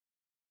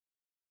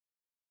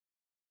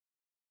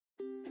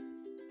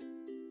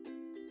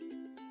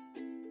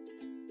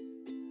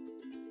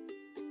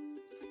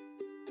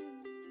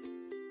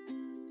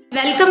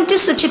Welcome to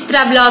Suchitra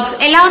blogs.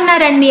 ఎలా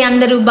ఉన్నారండి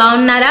అందరూ?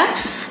 బాగున్నారా?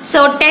 సో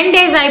 10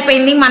 days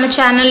అయిపోయింది మన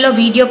ఛానల్లో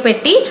వీడియో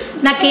పెట్టి.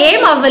 నాకేం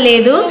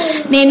అవ్వలేదు.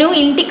 నేను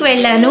ఇంటికి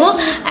వెళ్ళాను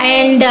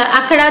అండ్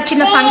అక్కడ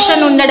చిన్న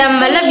ఫంక్షన్ ఉండడం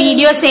వల్ల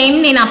వీడియోస్ ఏం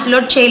నేను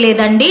అప్లోడ్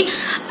చేయలేదండి.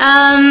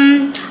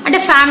 అంటే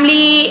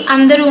ఫ్యామిలీ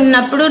అందరూ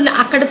ఉన్నప్పుడు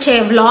అక్కడ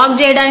వ్లాగ్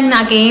చేయడానికి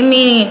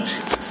నాకేమీ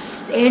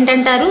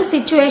ఏంటంటారు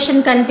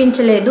సిచ్యువేషన్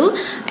కనిపించలేదు.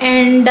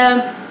 అండ్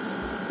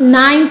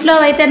నా ఇంట్లో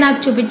అయితే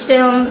నాకు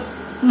చూపించడం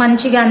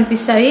మంచిగా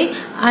అనిపిస్తుంది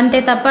అంతే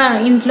తప్ప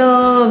ఇంట్లో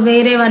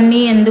వేరేవన్నీ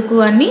ఎందుకు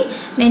అని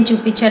నేను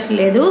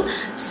చూపించట్లేదు.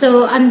 సో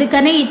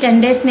అందుకనే ఈ 10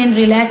 days నేను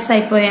రిలాక్స్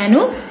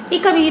అయిపోయాను.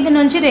 ఇక వీధి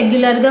నుంచి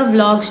రెగ్యులర్గా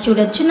వ్లాగ్స్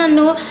చూడొచ్చు.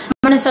 నన్ను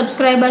మన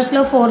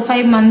సబ్స్క్రైబర్స్లో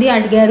 4-5 మంది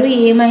అడిగారు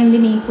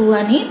ఏమైంది నీకు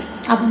అని.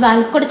 అప్పుడు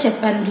వాళ్ళకి కూడా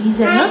చెప్పాను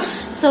రీజన్.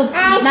 సో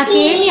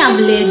నాకేమీ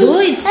అవ్వలేదు.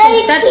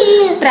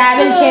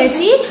 ట్రావెల్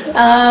చేసి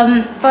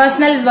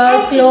పర్సనల్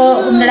వర్క్ లో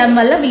ఉండడం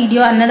వల్ల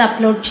వీడియో అన్నది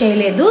అప్లోడ్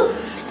చేయలేదు.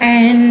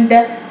 అండ్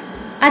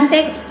అంతే,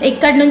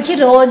 ఇక్కడ నుంచి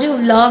రోజు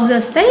వ్లాగ్స్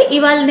వస్తాయి.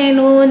 ఇవాళ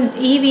నేను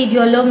ఈ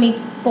వీడియోలో మీకు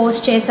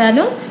పోస్ట్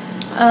చేశాను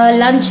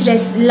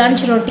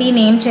లంచ్ రొటీన్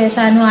ఏం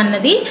చేశాను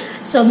అన్నది.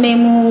 సో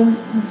మేము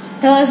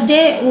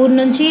థర్స్డే ఊరు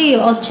నుంచి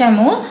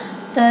వచ్చాము.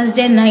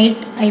 థర్స్డే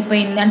నైట్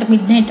అయిపోయింది, అంటే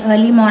midnight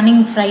early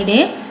morning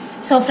Friday.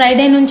 So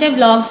Friday నుంచే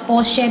వ్లాగ్స్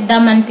పోస్ట్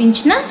చేద్దాం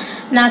అనిపించిన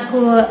నాకు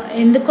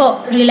ఎందుకో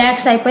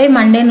రిలాక్స్ అయిపోయి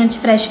మండే నుంచి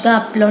ఫ్రెష్గా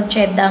అప్లోడ్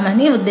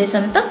చేద్దామని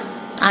ఉద్దేశంతో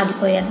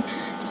ఆగిపోయాను.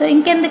 సో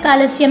ఇంకెందుకు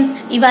ఆలస్యం,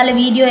 ఇవాళ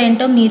వీడియో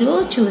ఏంటో మీరు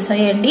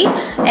చూసేయండి.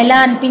 ఎలా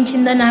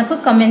అనిపించిందో నాకు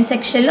కామెంట్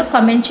సెక్షన్లో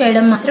కామెంట్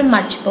చేయడం మాత్రం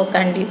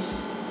మర్చిపోకండి.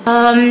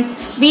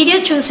 వీడియో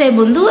చూసే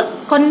ముందు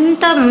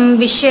కొంత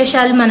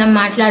విశేషాలు మనం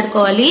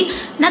మాట్లాడుకోవాలి.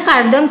 నాకు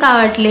అర్థం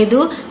కావట్లేదు,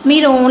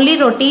 మీరు ఓన్లీ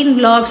రొటీన్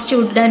వ్లాగ్స్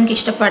చూడడానికి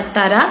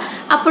ఇష్టపడతారా?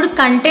 అప్పుడు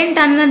కంటెంట్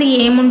అన్నది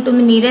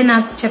ఏముంటుంది మీరే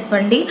నాకు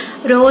చెప్పండి.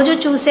 రోజు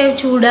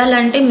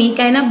చూడాలంటే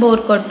మీకైనా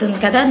బోర్ కొడుతుంది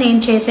కదా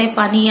నేను చేసే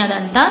పని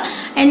అదంతా.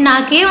 అండ్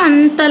నాకేం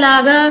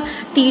అంతలాగా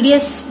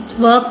టీడియస్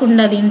వర్క్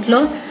ఉండదు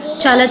ఇంట్లో,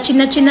 చాలా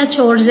చిన్న చిన్న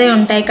చోర్సే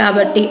ఉంటాయి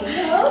కాబట్టి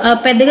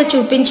పెద్దగా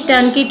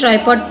చూపించడానికి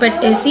ట్రైపాడ్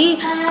పెట్టేసి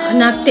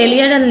నాకు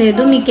తెలియడం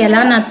లేదు మీకు ఎలా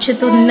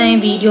నచ్చుతున్నాయి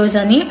వీడియోస్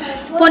అని.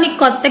 పోనీ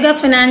కొత్తగా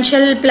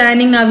ఫైనాన్షియల్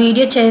ప్లానింగ్ ఆ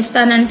వీడియో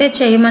చేస్తానంటే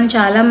చేయమని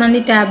చాలామంది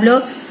ట్యాబ్లో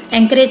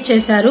ఎంకరేజ్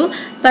చేశారు.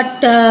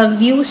 బట్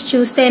వ్యూస్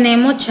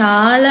చూస్తేనేమో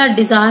చాలా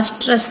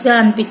డిజాస్ట్రస్గా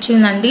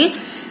అనిపించిందండి.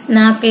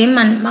 నాకేం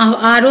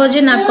ఆ రోజు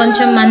నాకు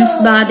కొంచెం మనసు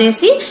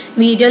బాధేసి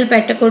వీడియోలు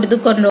పెట్టకూడదు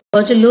కొన్ని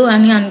రోజులు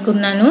అని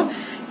అనుకున్నాను.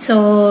 సో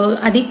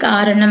అది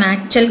కారణం,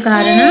 యాక్చువల్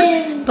కారణం.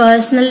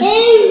 పర్సనల్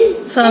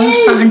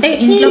అంటే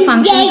ఇంట్లో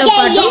ఫంక్షన్తో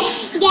పాటు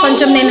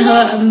కొంచెం నేను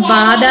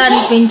బాధ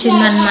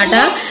అనిపించింది అనమాట.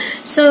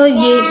 సో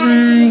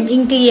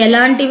ఇంక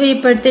ఎలాంటివి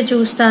పెడితే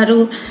చూస్తారు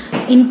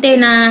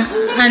ఇంతేనా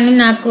అని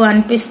నాకు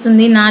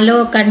అనిపిస్తుంది. నాలో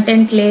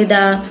కంటెంట్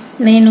లేదా,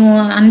 నేను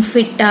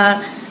అన్ఫిట్టా,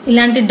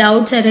 ఇలాంటి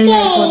డౌట్స్ అరైజ్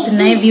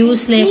అయిపోతున్నాయి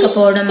వ్యూస్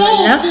లేకపోవడం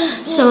వల్ల.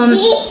 సో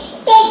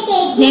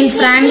నేను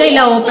ఫ్రాంక్గా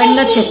ఇలా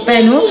ఓపెన్గా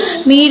చెప్పాను.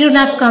 మీరు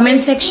నాకు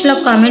కామెంట్ సెక్షన్లో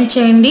కామెంట్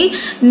చేయండి.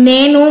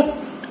 నేను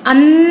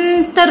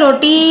అంత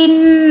రొటీన్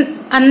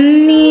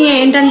అన్నీ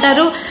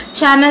ఏంటంటారు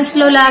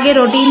ఛానల్స్లో లాగే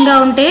రొటీన్గా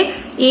ఉంటే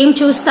ఏం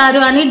చూస్తారు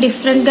అని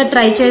డిఫరెంట్గా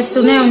ట్రై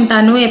చేస్తూనే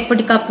ఉంటాను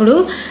ఎప్పటికప్పుడు.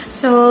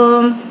 సో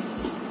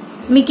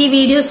మీకు ఈ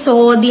వీడియో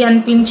సోది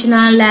అనిపించినా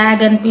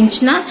ల్యాగ్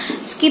అనిపించినా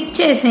స్కిప్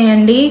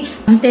చేసేయండి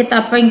అంతే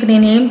తప్ప ఇంక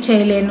నేనేం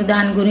చేయలేను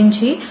దాని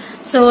గురించి.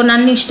 సో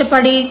నన్ను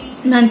ఇష్టపడి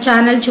నా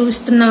ఛానల్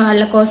చూస్తున్న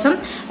వాళ్ళ కోసం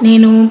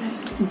నేను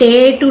డే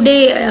టు డే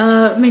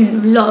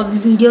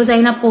వీడియోస్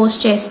అయినా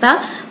పోస్ట్ చేస్తా,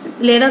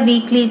 లేదా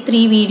వీక్లీ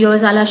 3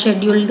 వీడియోస్ అలా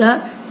షెడ్యూల్గా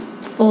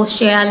పోస్ట్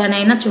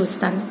చేయాలనైనా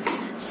చూస్తాను.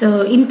 సో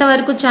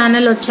ఇంతవరకు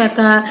ఛానల్ వచ్చాక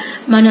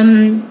మనం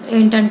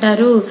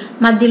ఏంటంటారు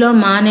మధ్యలో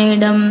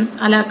మానేయడం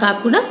అలా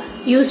కాకుండా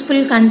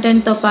యూస్ఫుల్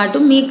కంటెంట్తో పాటు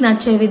మీకు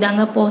నచ్చే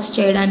విధంగా పోస్ట్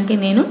చేయడానికి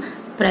నేను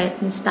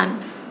ప్రయత్నిస్తాను.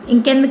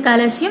 ఇంకెందుకు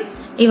ఆలస్యం,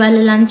 ఇవాళ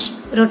లంచ్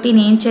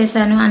రొటీన్ ఏం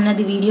చేశాను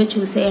అన్నది వీడియో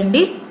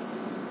చూసేయండి.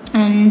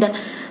 అండ్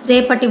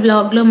రేపటి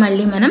వ్లాగ్లో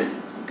మళ్ళీ మనం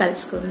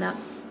కలుసుకుందాం.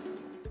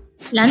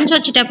 లంచ్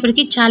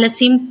వచ్చేటప్పటికి చాలా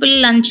సింపుల్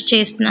లంచ్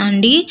చేస్తున్నా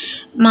అండి.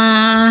 మా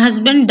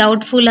హస్బెండ్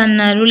డౌట్ఫుల్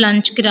అన్నారు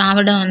లంచ్కి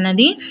రావడం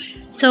అన్నది.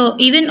 సో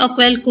ఈవెన్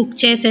ఒకవేళ కుక్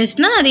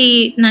చేసేసినా అది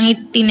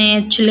నైట్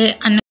తినేయచ్చులే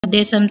అన్న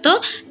ఉద్దేశంతో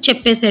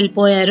చెప్పేసి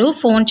వెళ్ళిపోయారు.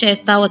 ఫోన్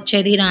చేస్తా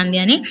వచ్చేది రాంది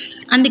అని.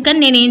 అందుకని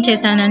నేను ఏం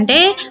చేశానంటే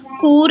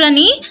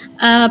కూరని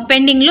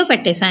పెండింగ్లో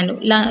పెట్టేశాను.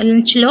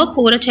 లంచ్లో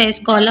కూర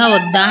చేసుకోవాలా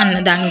వద్దా అన్న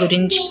దాని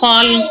గురించి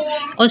కాల్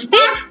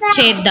వస్తే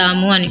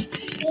చేద్దాము అని.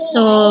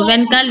 సో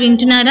వెనకాల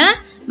వింటున్నారా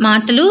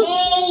మాటలు?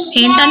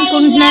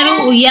 ఏంటనుకుంటున్నారు?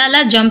 ఉయ్యాల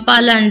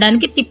జంపాల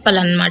అనడానికి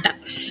తిప్పలన్నమాట.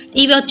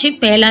 ఇవి వచ్చి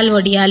పేలాల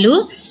వడియాలు.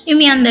 ఇవి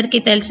మీ అందరికీ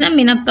తెలిసిన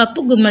మినప్పప్పు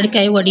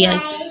గుమ్మడికాయ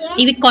వడియాలు.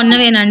 ఇవి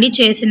కొన్నవేనండి,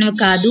 చేసినవి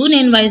కాదు.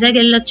 నేను వైజాగ్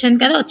వెళ్ళొచ్చాను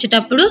కదా,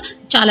 వచ్చేటప్పుడు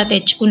చాలా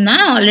తెచ్చుకున్నా.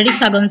 ఆల్రెడీ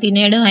సగం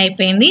తినేయడం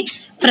అయిపోయింది.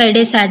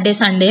 Friday, Saturday,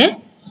 Sunday.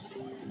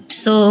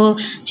 సో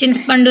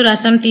చింతపండు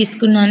రసం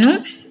తీసుకున్నాను,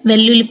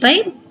 వెల్లుల్లిపై,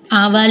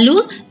 ఆవాలు,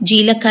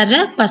 జీలకర్ర,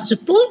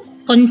 పసుపు,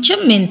 కొంచెం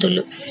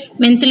మెంతులు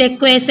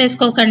ఎక్కువ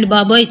వేసేసుకోకండి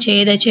బాబోయ్,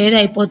 చేదు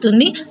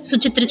అయిపోతుంది.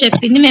 సుచిత్ర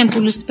చెప్పింది మేము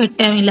పులుసు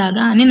పెట్టాము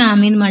ఇలాగా అని నా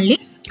మీద మళ్ళీ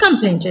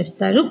కంప్లైంట్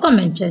చేస్తారు,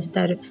 కామెంట్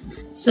చేస్తారు.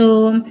 సో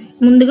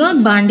ముందుగా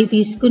బాండి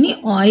తీసుకుని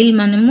ఆయిల్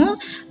మనము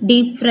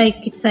డీప్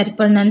ఫ్రైకి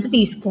సరిపడినంత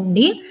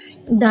తీసుకోండి.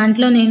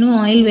 దాంట్లో నేను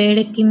ఆయిల్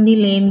వేడెక్కింది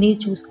లేనిది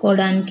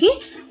చూసుకోవడానికి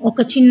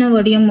ఒక చిన్న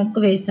వడియం ముక్క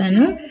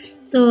వేసాను.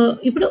 సో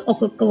ఇప్పుడు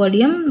ఒక్కొక్క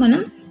వడియం మనం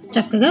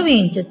చక్కగా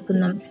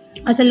వేయించేసుకుందాం.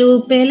 అసలు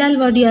పేలాల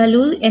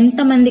వడియాలు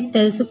ఎంతమందికి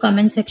తెలుసు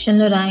కామెంట్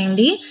సెక్షన్లో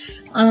రాయండి.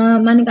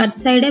 మనకి అటు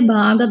సైడే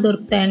బాగా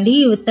దొరుకుతాయండి,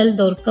 యువతలు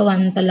దొరకవు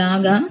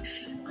అంతలాగా.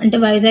 అంటే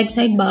వైజాగ్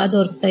సైడ్ బాగా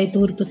దొరుకుతాయి,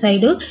 తూర్పు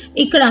సైడు.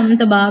 ఇక్కడ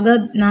అంత బాగా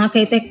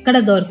నాకైతే ఎక్కడ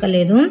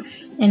దొరకలేదు.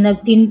 అండ్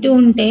తింటూ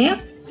ఉంటే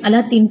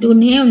అలా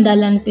తింటూనే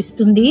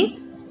ఉండాలనిపిస్తుంది.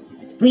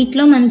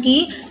 వీటిలో మనకి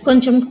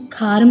కొంచెం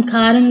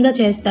కారంగా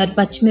చేస్తారు,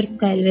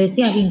 పచ్చిమిరపకాయలు వేసి,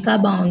 అవి ఇంకా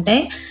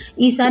బాగుంటాయి.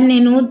 ఈసారి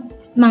నేను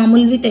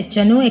మామూలువి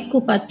తెచ్చాను,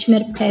 ఎక్కువ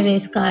పచ్చిమిరపకాయ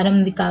వేసి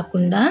కారంవి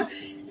కాకుండా.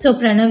 సో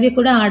ప్రణవ్య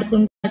కూడా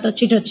ఆడుకుంటూ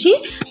వచ్చి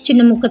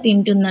చిన్న ముక్క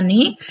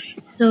తింటుందని.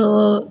 సో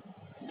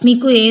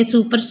మీకు ఏ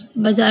సూపర్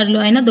బజార్లో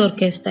అయినా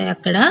దొరికేస్తాయి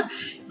అక్కడ.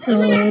 సో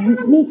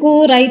మీకు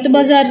రైతు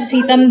బజార్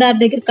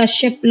సీతందార్ దగ్గర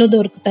కశ్యప్లో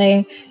దొరుకుతాయి,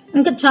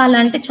 ఇంకా చాలా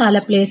అంటే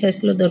చాలా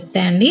ప్లేసెస్లో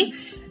దొరుకుతాయండి.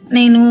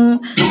 నేను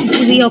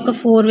ఇవి ఒక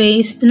 4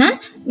 వేయిస్తున్నా,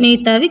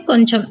 మిగతావి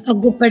కొంచెం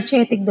గుప్పటి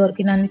చేతికి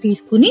దొరికినన్ని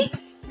తీసుకుని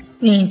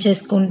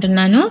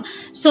వేయించేసుకుంటున్నాను.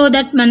 సో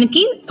దట్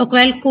మనకి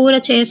ఒకవేళ కూర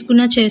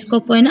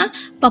చేసుకోకపోయినా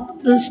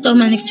పప్పులతో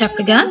మనకి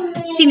చక్కగా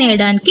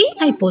తినేయడానికి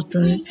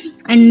అయిపోతుంది.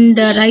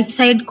 అండ్ రైట్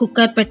సైడ్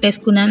కుక్కర్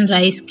పెట్టేసుకున్నాను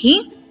రైస్కి.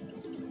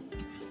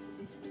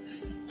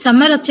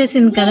 సమ్మర్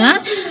వచ్చేసింది కదా,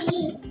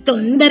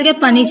 తొందరగా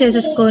పని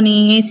చేసేసుకొని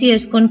ఏసీ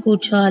వేసుకొని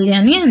కూర్చోవాలి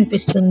అని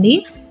అనిపిస్తుంది.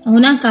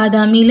 అవునా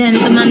కాదా? మీలో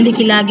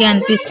ఎంతమందికి ఇలాగే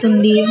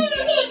అనిపిస్తుంది?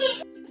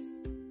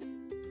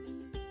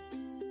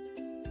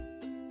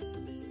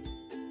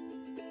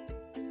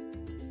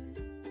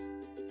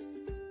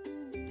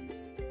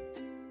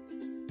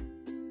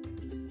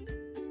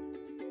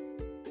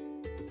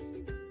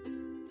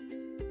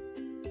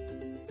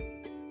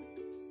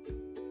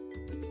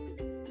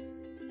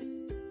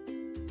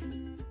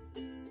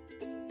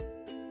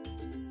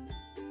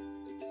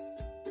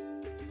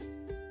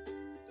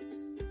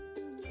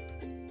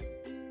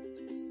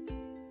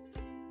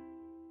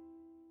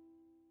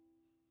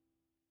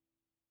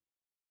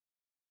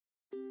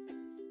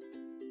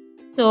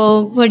 సో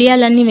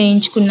వడియాలన్నీ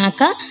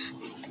వేయించుకున్నాక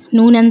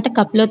నూనె అంతా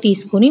కప్లో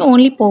తీసుకుని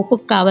ఓన్లీ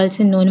పోపుకు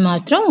కావాల్సిన నూనె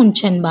మాత్రం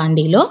ఉంచాను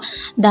బాండీలో.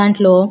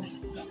 దాంట్లో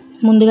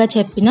ముందుగా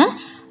చెప్పిన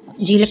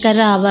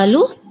జీలకర్ర,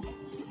 ఆవాలు,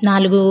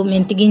 4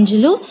 మెంతి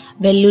గింజలు,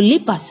 వెల్లుల్లి,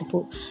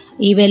 పసుపు.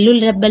 ఈ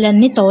వెల్లుల్లి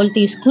రెబ్బలన్నీ తోలు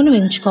తీసుకుని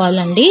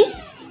వేయించుకోవాలండి.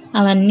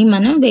 అవన్నీ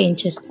మనం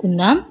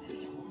వేయించేసుకుందాం.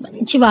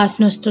 మంచి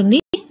వాసన వస్తుంది.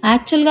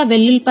 యాక్చువల్గా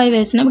వెల్లుల్లిపాయ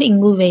వేసినప్పుడు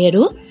ఇంగు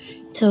వేయరు,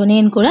 సో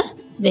నేను కూడా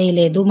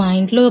వేయలేదు. మా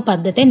ఇంట్లో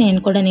పద్ధతే, నేను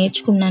కూడా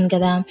నేర్చుకున్నాను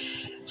కదా.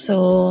 సో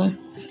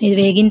ఇది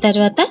వేగిన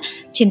తర్వాత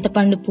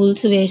చింతపండు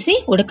పులుసు వేసి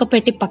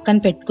ఉడకపెట్టి పక్కన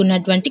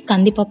పెట్టుకున్నటువంటి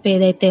కందిపప్పు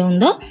ఏదైతే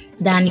ఉందో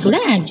దాన్ని కూడా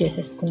యాడ్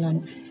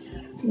చేసేసుకున్నాను.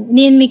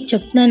 నేను మీకు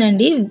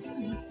చెప్తున్నానండి,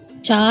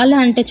 చాలా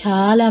అంటే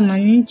చాలా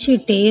మంచి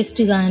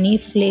టేస్ట్ కానీ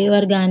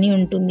ఫ్లేవర్ కానీ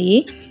ఉంటుంది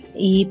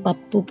ఈ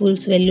పప్పు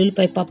పులుసు.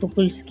 వెల్లుల్లిపాయ పప్పు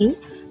పులుసుకి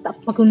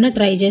తప్పకుండా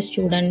ట్రై చేసి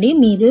చూడండి,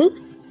 మీరు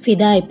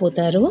ఫిదా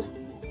అయిపోతారు.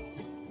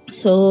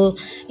 సో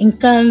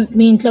ఇంకా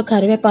మీ ఇంట్లో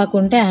కరివేపాకు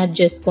ఉంటే యాడ్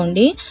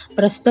చేసుకోండి.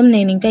 ప్రస్తుతం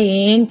నేను ఇంకా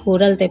ఏం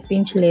కూరలు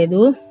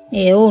తెప్పించలేదు,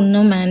 ఏవో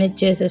ఉన్నో మేనేజ్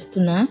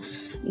చేసేస్తున్నా.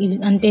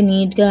 అంటే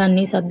నీట్గా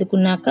అన్నీ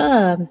సర్దుకున్నాక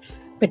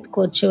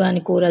పెట్టుకోవచ్చు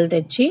అని కూరలు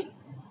తెచ్చి.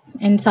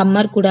 అండ్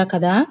సమ్మర్ కూడా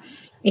కదా,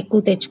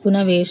 ఎక్కువ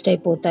తెచ్చుకున్నా వేస్ట్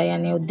అయిపోతాయి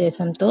అనే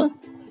ఉద్దేశంతో.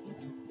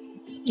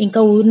 ఇంకా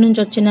ఊరి నుంచి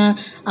వచ్చిన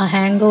ఆ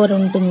హ్యాంగ్ ఓవర్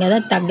ఉంటుంది కదా,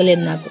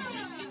 తగ్గలేదు నాకు.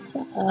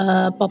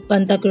 పప్పు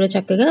అంతా కూడా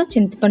చక్కగా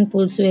చింతపండు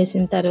పులుసు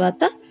వేసిన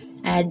తర్వాత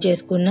యాడ్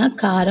చేసుకున్న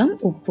కారం,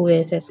 ఉప్పు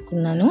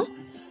వేసేసుకున్నాను.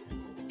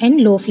 అండ్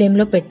లో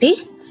ఫ్లేమ్లో పెట్టి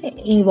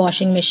ఈ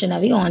వాషింగ్ మెషిన్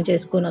అవి ఆన్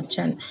చేసుకొని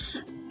వచ్చాను.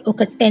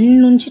 ఒక 10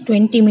 నుంచి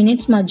 20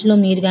 మినిట్స్ మధ్యలో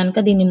మీరు కనుక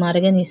దీన్ని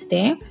మరగనిస్తే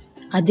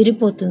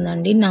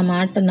అదిరిపోతుందండి, నా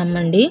మాట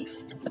నమ్మండి.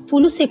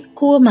 పులుసు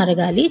ఎక్కువ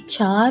మరగాలి,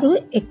 చారు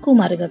ఎక్కువ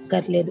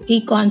మరగక్కర్లేదు. ఈ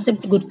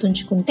కాన్సెప్ట్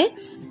గుర్తుంచుకుంటే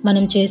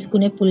మనం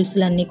చేసుకునే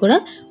పులుసులన్నీ కూడా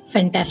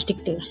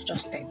ఫెంటాస్టిక్ టేస్ట్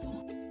వస్తాయి.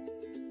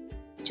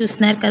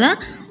 చూస్తున్నారు కదా,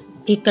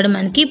 ఇక్కడ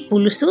మనకి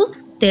పులుసు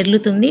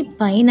తెరులుతుంది,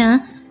 పైన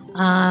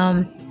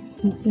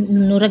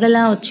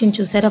నురగలా వచ్చింది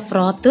చూసారా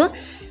ఫ్రాత్,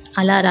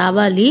 అలా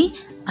రావాలి.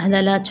 అది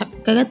అలా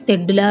చక్కగా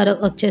తెడ్డులా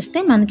వచ్చేస్తే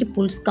మనకి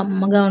పులుసు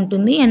కమ్మగా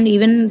ఉంటుంది. అండ్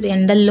ఈవెన్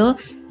ఎండల్లో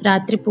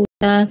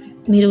రాత్రిపూట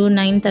మీరు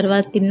 9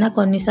 తర్వాత తిన్నా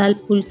కొన్నిసార్లు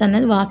పులుసు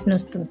అనేది వాసన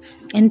వస్తుంది.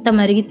 ఎంత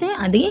మరిగితే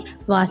అది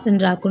వాసన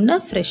రాకుండా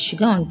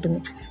ఫ్రెష్గా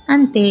ఉంటుంది.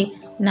 అంతే,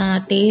 నా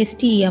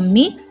టేస్టీ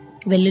యమ్మీ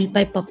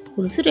వెల్లుల్లిపాయ పప్పు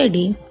పులుసు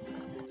రెడీ.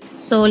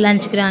 సో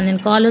లంచ్కి రానని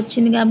కాల్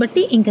వచ్చింది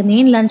కాబట్టి ఇంకా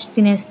నేను లంచ్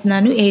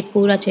తినేస్తున్నాను, ఏ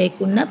కూర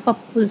చేయకుండా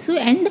పప్పు పులుసు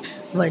అండ్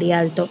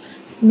వడియాలతో.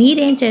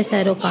 మీరేం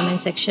చేశారో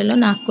కామెంట్ సెక్షన్లో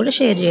నాకు కూడా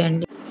షేర్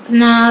చేయండి.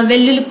 నా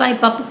వెల్లుల్లిపాయ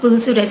పప్పు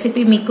పులుసు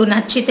రెసిపీ మీకు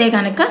నచ్చితే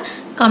కనుక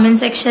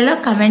కామెంట్ సెక్షన్లో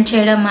కామెంట్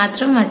చేయడం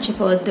మాత్రం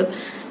మర్చిపోవద్దు.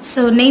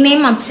 సో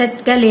నేనేం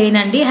అప్సెట్గా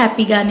లేనండి,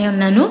 హ్యాపీగానే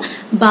ఉన్నాను.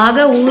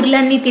 బాగా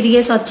ఊర్లన్నీ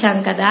తిరిగేసి వచ్చాం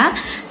కదా,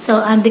 సో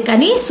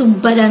అందుకని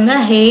శుభ్రంగా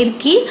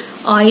హెయిర్కి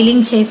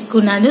ఆయిలింగ్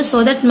చేసుకున్నాను. సో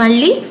దట్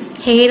మళ్ళీ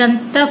హెయిర్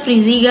అంతా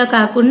ఫ్రిజీగా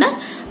కాకుండా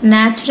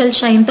న్యాచురల్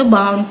షైన్తో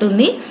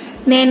బాగుంటుంది.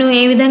 నేను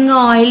ఏ విధంగా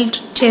ఆయిల్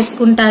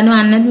చేసుకుంటాను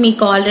అన్నది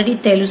మీకు ఆల్రెడీ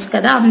తెలుసు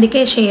కదా,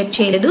 అందుకే షేర్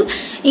చేయలేదు.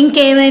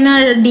 ఇంకేమైనా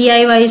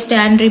DIY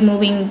స్టాండ్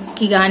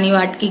రిమూవింగ్కి కానీ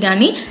వాటికి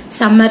కానీ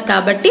సమ్మర్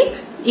కాబట్టి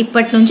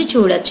ఇప్పటి నుంచి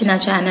చూడొచ్చు నా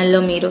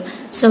ఛానల్లో మీరు.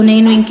 సో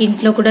నేను ఇంక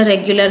ఇంట్లో కూడా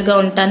రెగ్యులర్గా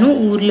ఉంటాను,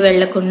 ఊర్లు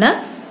వెళ్లకుండా.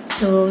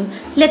 So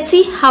let's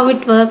see how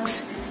it works.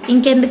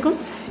 ఇంకెందుకు,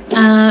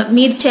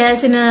 మీరు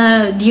చేయాల్సిన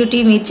డ్యూటీ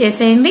మీరు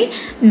చేసేయండి,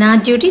 నా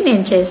డ్యూటీ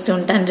నేను చేస్తూ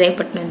ఉంటాను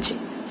రేపటి నుంచి.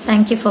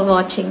 Thank you for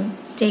watching.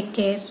 Take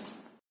care.